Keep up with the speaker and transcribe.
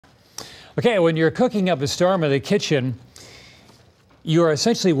Okay, when you're cooking up a storm in the kitchen, you are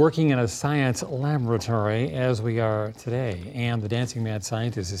essentially working in a science laboratory, as we are today. And the Dancing Mad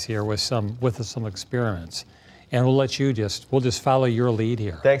Scientist is here with some experiments. And we'll just follow your lead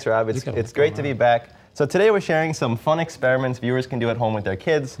here. Thanks, Rob. It's great to be back. So today we're sharing some fun experiments viewers can do at home with their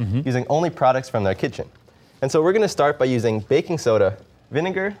kids using only products from their kitchen. And so we're going to start by using baking soda,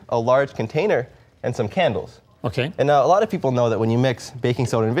 vinegar, a large container, and some candles. Okay. And now a lot of people know that when you mix baking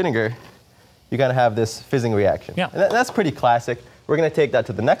soda and vinegar, you're going to have this fizzing reaction. Yeah. And that's pretty classic. We're going to take that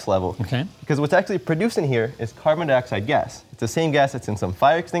to the next level. Okay. Because what's actually produced in here is carbon dioxide gas. It's the same gas that's in some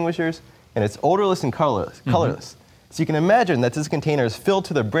fire extinguishers, and it's odorless and colorless. So you can imagine that this container is filled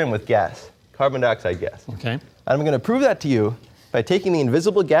to the brim with gas, carbon dioxide gas. Okay. And I'm going to prove that to you by taking the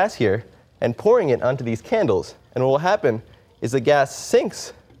invisible gas here and pouring it onto these candles. And what will happen is the gas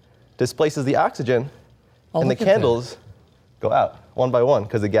sinks, displaces the oxygen, and the candles go out one by one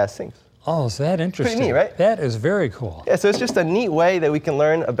because the gas sinks. Oh, is that interesting? Pretty neat, right? That is very cool. Yeah, so it's just a neat way that we can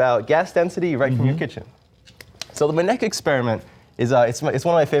learn about gas density right from your kitchen. So the next experiment is it's one of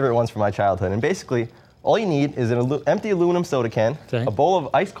my favorite ones from my childhood. And basically, all you need is an empty aluminum soda can, a bowl of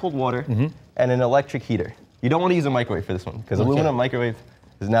ice cold water, and an electric heater. You don't want to use a microwave for this one because aluminum microwave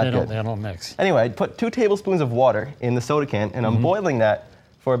is not good. They don't mix. Anyway, I put 2 tablespoons of water in the soda can, and I'm boiling that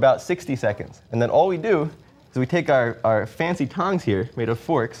for about 60 seconds. And then all we do is we take our fancy tongs here, made of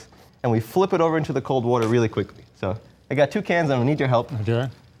forks, and we flip it over into the cold water really quickly. So I got 2 cans, I'm gonna need your help. Okay.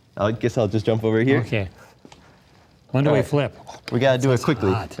 I guess I'll just jump over here. Okay. When do we flip? We gotta do it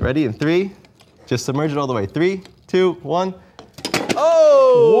quickly. Hot. Ready? In 3, just submerge it all the way. 3, 2, 1.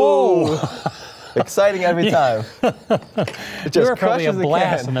 Oh! Whoa! Exciting every time. It just You're probably a crushes the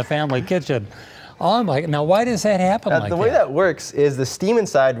blast can. in the family kitchen. Oh my, now why does that happen like that? The way that works is the steam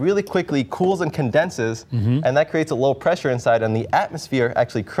inside really quickly cools and condenses, and that creates a low pressure inside, and the atmosphere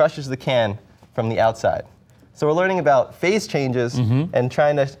actually crushes the can from the outside. So we're learning about phase changes and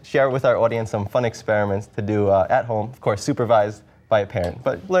trying to share with our audience some fun experiments to do at home, of course supervised by a parent,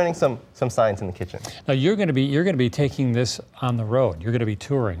 but learning some science in the kitchen. Now you're going to be taking this on the road. You're going to be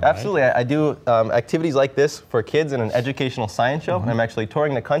touring, right? Absolutely. I do activities like this for kids in an educational science show. I'm actually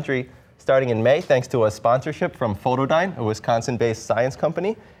touring the country starting in May, thanks to a sponsorship from Photodyne, a Wisconsin-based science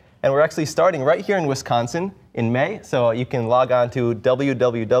company. And we're actually starting right here in Wisconsin in May, so you can log on to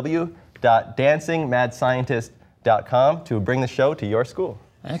www.dancingmadscientist.com to bring the show to your school.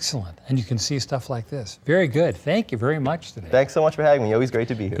 Excellent. And you can see stuff like this. Very good. Thank you very much today. Thanks so much for having me. Always great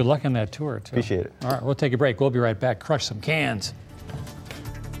to be here. Good luck on that tour, too. Appreciate it. All right, we'll take a break. We'll be right back. Crush some cans.